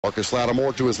Marcus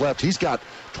Lattimore to his left. He's got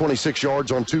 26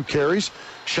 yards on 2 carries.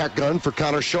 Shotgun for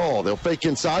Connor Shaw. They'll fake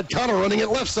inside. Connor running it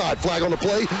left side. Flag on the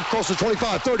play. Across the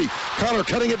 25, 30. Connor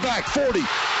cutting it back. 40,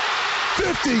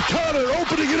 50. Connor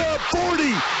opening it up.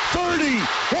 40, 30.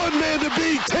 One man to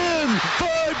beat. 10,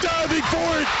 5. Diving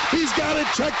for it. He's got it.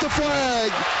 Check the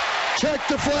flag. Check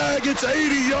the flag. It's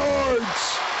 80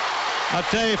 yards. I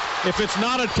tell you, if it's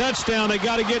not a touchdown, they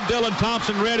got to get Dylan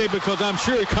Thompson ready, because I'm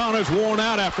sure Connor's worn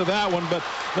out after that one. But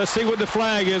let's see what the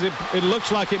flag is. It looks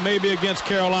like it may be against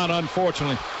Carolina,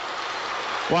 unfortunately.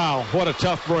 Wow, what a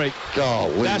tough break.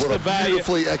 Golly, that's what the a value.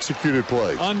 Beautifully executed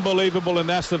play. Unbelievable, and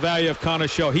that's the value of Connor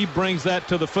Shaw. He brings that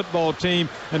to the football team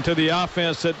and to the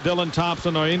offense that Dylan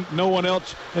Thompson or no one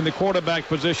else in the quarterback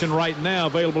position right now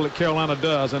available at Carolina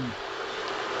does. And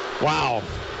wow,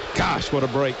 gosh, what a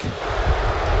break.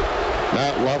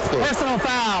 Matt Ruffler. Personal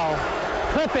foul.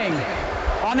 Clipping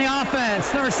on the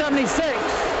offense. Number 76.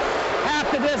 Half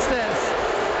the distance.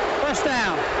 First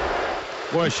down.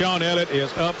 Boy, Sean Elliott is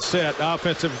upset.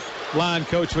 Offensive line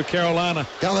coach for Carolina.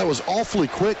 God, that was awfully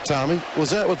quick, Tommy. Was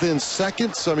that within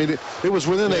seconds? I mean, it was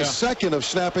within a second of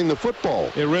snapping the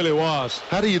football. It really was.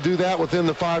 How do you do that within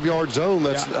the 5-yard zone?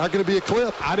 That's not going to be a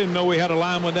clip. I didn't know we had a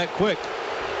lineman that quick.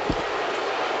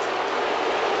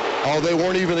 Oh, they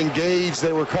weren't even engaged.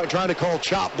 They were trying to call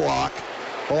chop block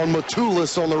on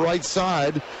Matulis on the right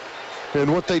side.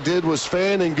 And what they did was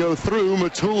fan and go through.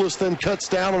 Matulis then cuts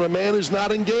down on a man who's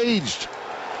not engaged.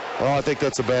 Oh, I think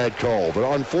that's a bad call, but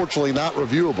unfortunately not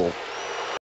reviewable.